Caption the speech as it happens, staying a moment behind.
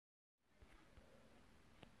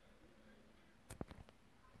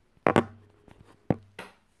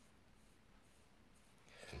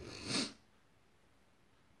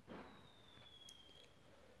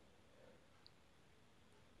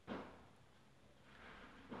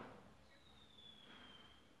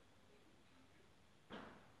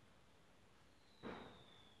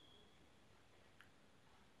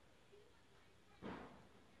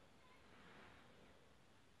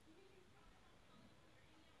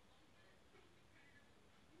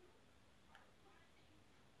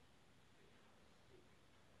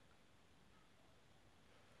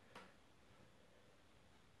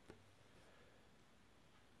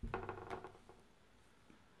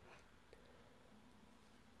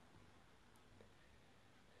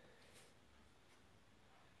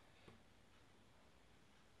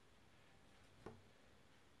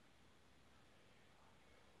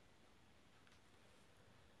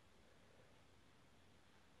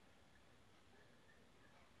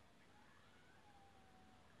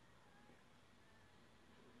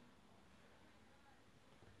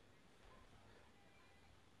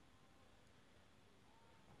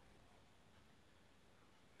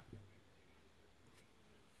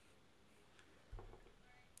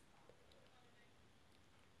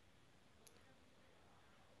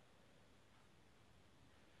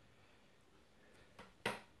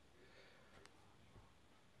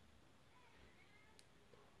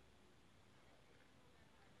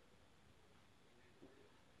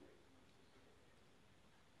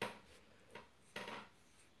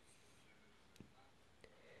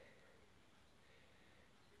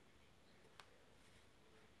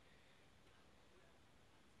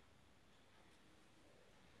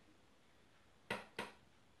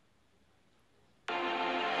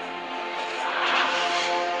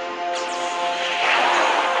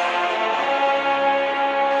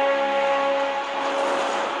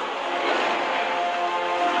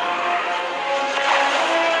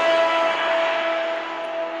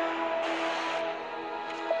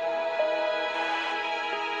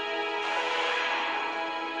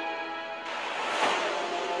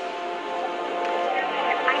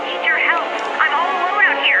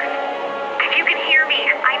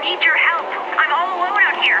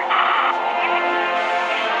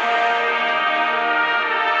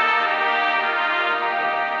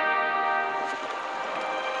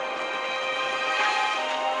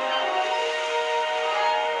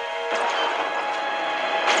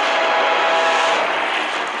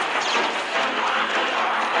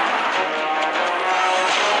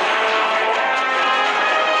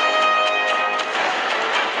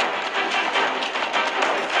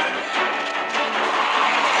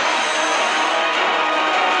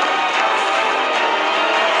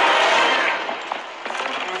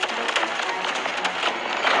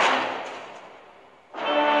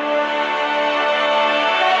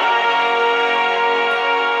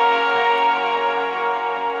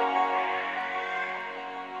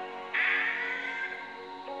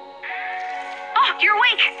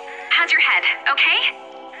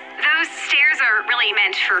are really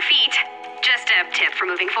meant for feet. Just a tip for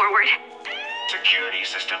moving forward. Security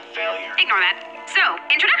system failure. Ignore that. So,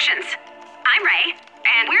 introductions. I'm Ray,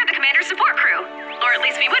 and we're the Commander's support crew. Or at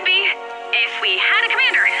least we would be, if we had a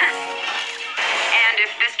commander. And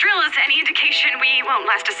if this drill is any indication, we won't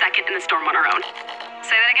last a second in the storm on our own.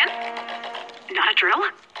 Say that again? Not a drill?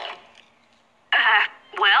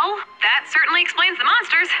 Well, that certainly explains the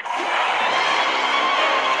monsters.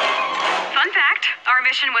 Fun fact, our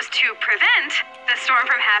mission was to prevent the storm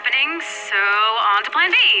from happening, so on to Plan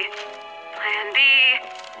B. Plan B.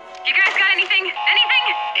 You guys got anything? Anything?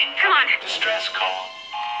 Come on. Distress call.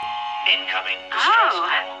 Incoming distress call.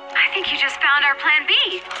 I think you just found our Plan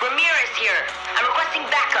B. Ramirez here. I'm requesting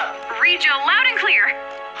backup. Read you loud and clear.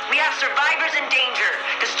 We have survivors in danger.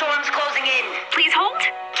 The storm's closing in. Please hold.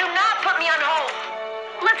 Do not put me on hold.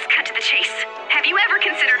 Let's cut to the chase. Have you ever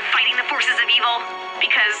considered fighting the forces of evil?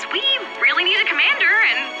 Because we really need a commander,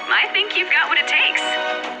 and I think you've got what it takes.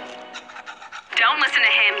 Don't listen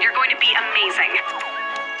to him. You're going to be amazing.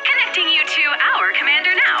 Connecting you to our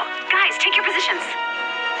commander now. Guys, take your positions.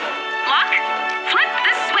 Lock, flip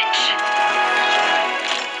the switch.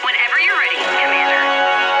 Whenever you're ready, Commander.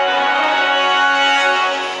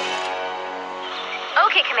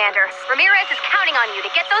 Okay, Commander. Ramirez is counting on you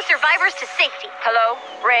to get those survivors to safety. Hello?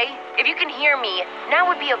 Ray? If you can hear me, now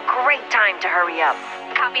would be a great time to hurry up.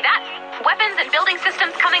 Copy that. Weapons and building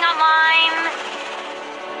systems coming online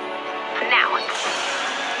now.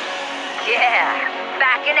 Yeah,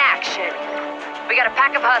 back in action. We got a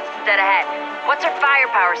pack of husks dead ahead. What's our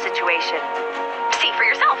firepower situation? See for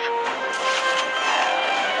yourself.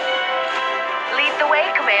 Lead the way,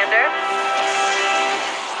 Commander.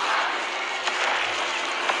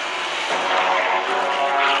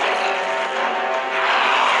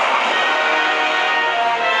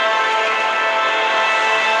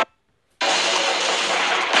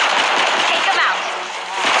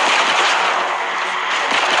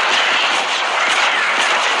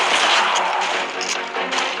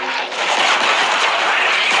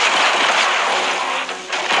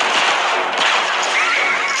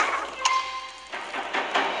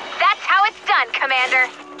 Commander.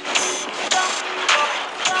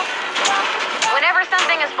 Whenever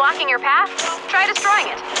something is blocking your path, try destroying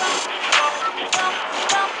it.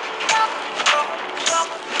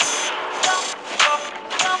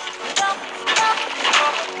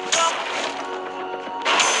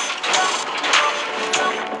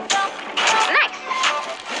 Nice!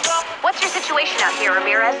 What's your situation out here,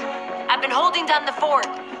 Ramirez? I've been holding down the fort,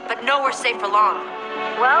 but nowhere safe for long.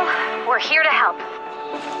 Well, we're here to help.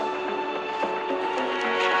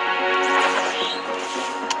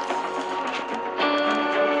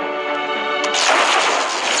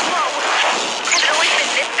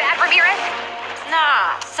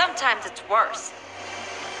 Nah, sometimes it's worse.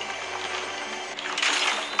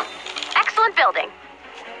 Excellent building.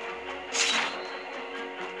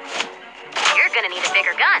 You're gonna need a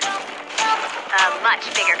bigger gun. A much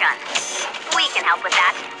bigger gun. We can help with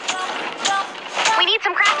that. We need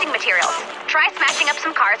some crafting materials. Try smashing up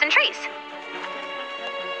some cars and trees.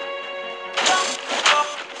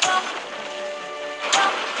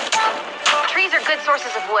 Trees are good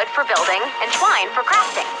sources of wood for building and twine for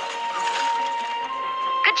crafting.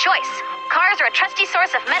 Good choice. Cars are a trusty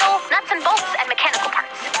source of metal, nuts and bolts, and mechanical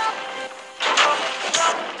parts.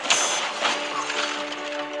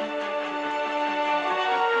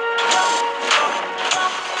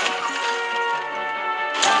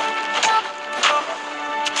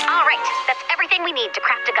 All right, that's everything we need to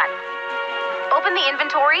craft a gun. Open the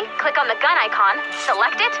inventory, click on the gun icon,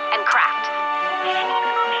 select it, and craft.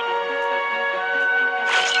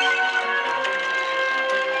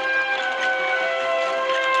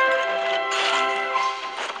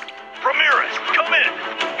 Ramirez, come in.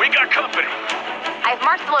 We got company. I've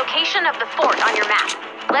marked the location of the fort on your map.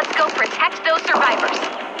 Let's go protect those survivors.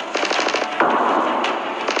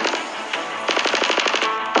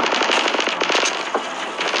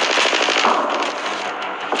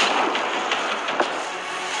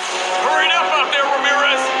 Hurry up out there,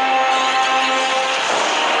 Ramirez.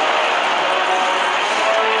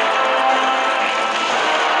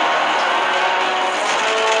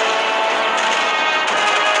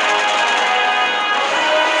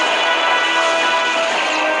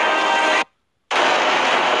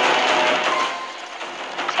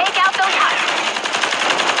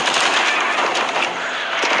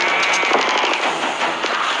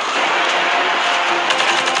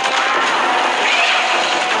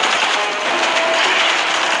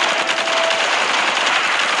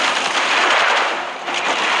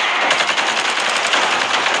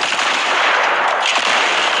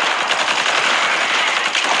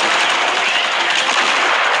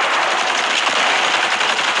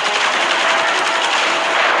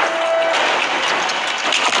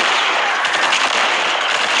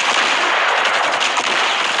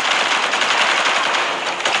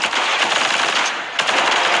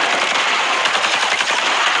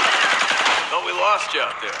 hostage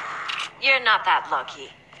out there. You're not that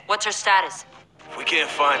lucky. What's her status? If we can't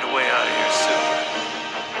find a way out of here soon,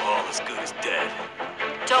 we're all as good as dead.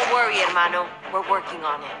 Don't worry, hermano. We're working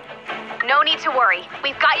on it. No need to worry.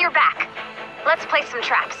 We've got your back. Let's place some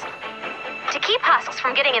traps. To keep husks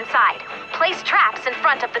from getting inside, place traps in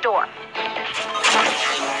front of the door.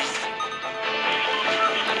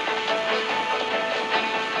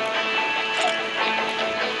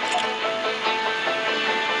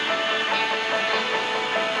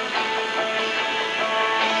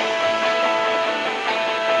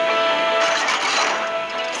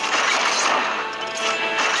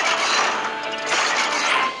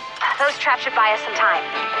 Those traps should buy us some time.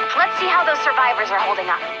 Let's see how those survivors are holding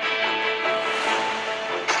up.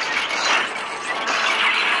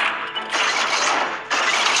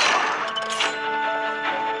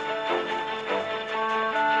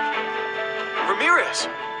 Ramirez!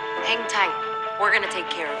 Hang tight. We're gonna take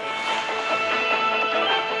care of it.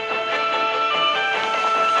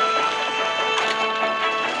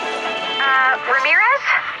 Ramirez?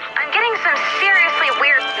 I'm getting some seriously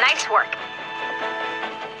weird... Nice work.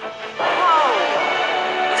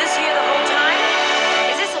 Whoa! Was this here the whole time?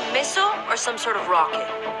 Is this a missile or some sort of rocket?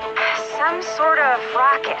 Some sort of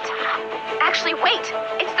rocket. Actually, wait!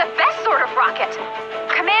 It's the best sort of rocket!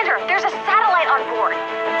 Commander, there's a satellite on board.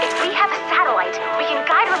 If we have a satellite, we can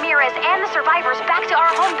guide Ramirez and the survivors back to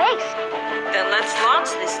our home base. Then let's launch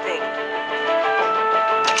this thing.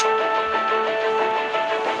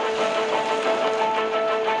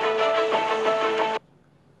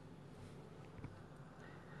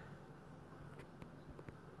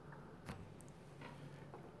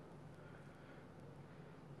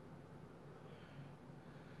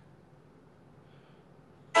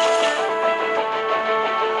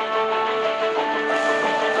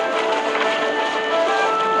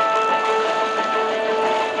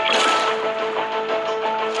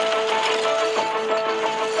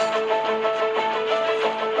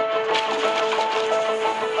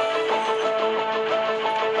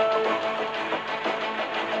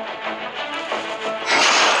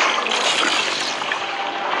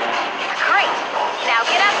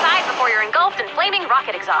 Flaming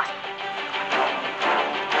rocket exhaust.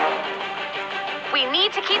 We need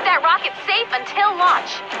to keep that rocket safe until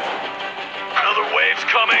launch. Another wave's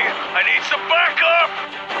coming. I need some backup!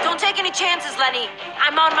 Don't take any chances, Lenny.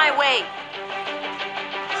 I'm on my way.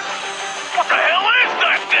 What the hell is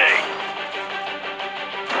that thing?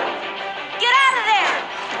 Get out of there!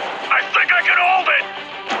 I think I can hold it!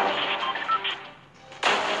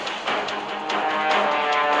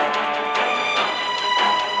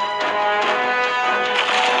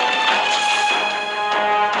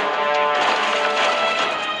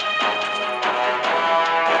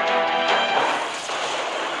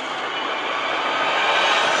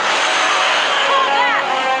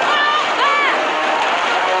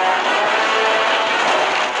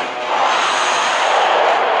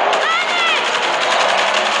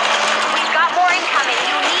 We've got more incoming.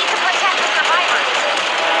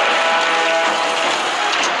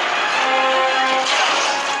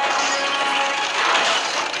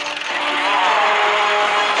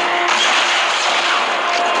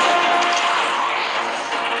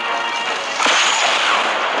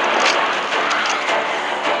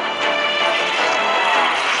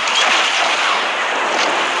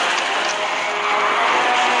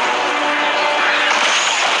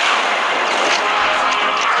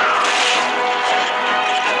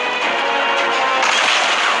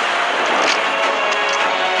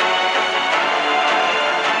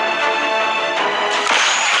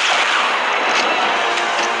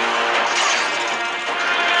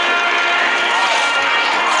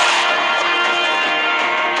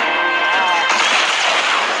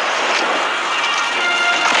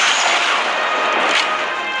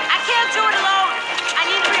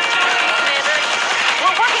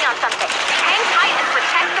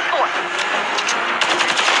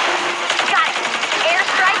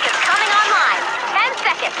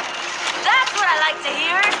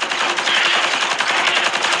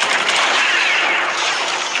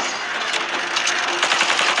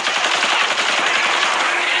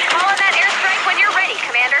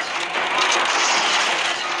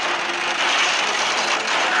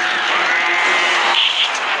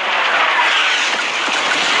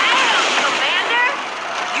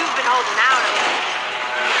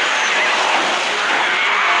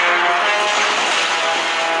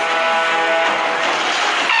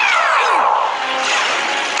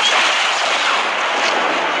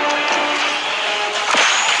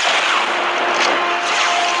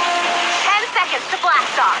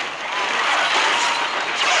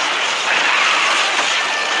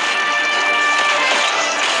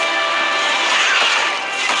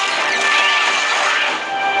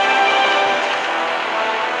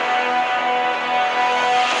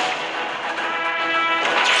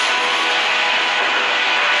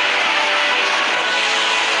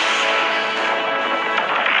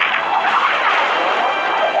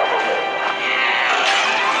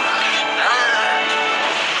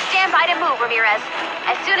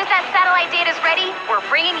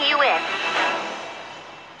 letting you in.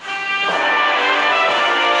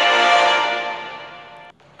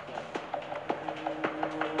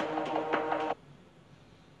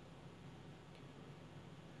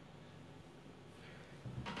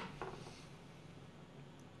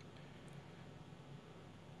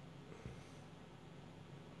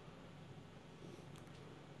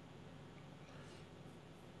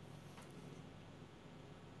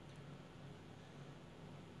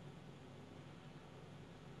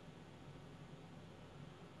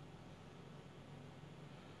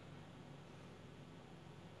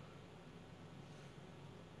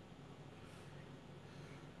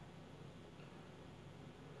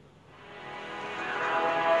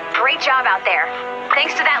 Great job out there.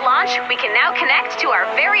 Thanks to that launch, we can now connect to our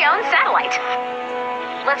very own satellite.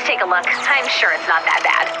 Let's take a look. I'm sure it's not that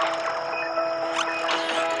bad.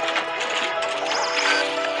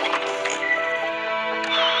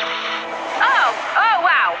 Oh,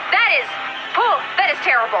 wow. That is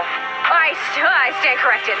terrible. I stand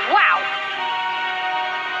corrected. Wow.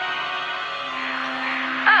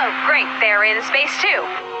 Oh, great. They're in space too.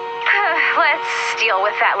 Let's deal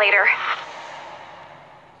with that later.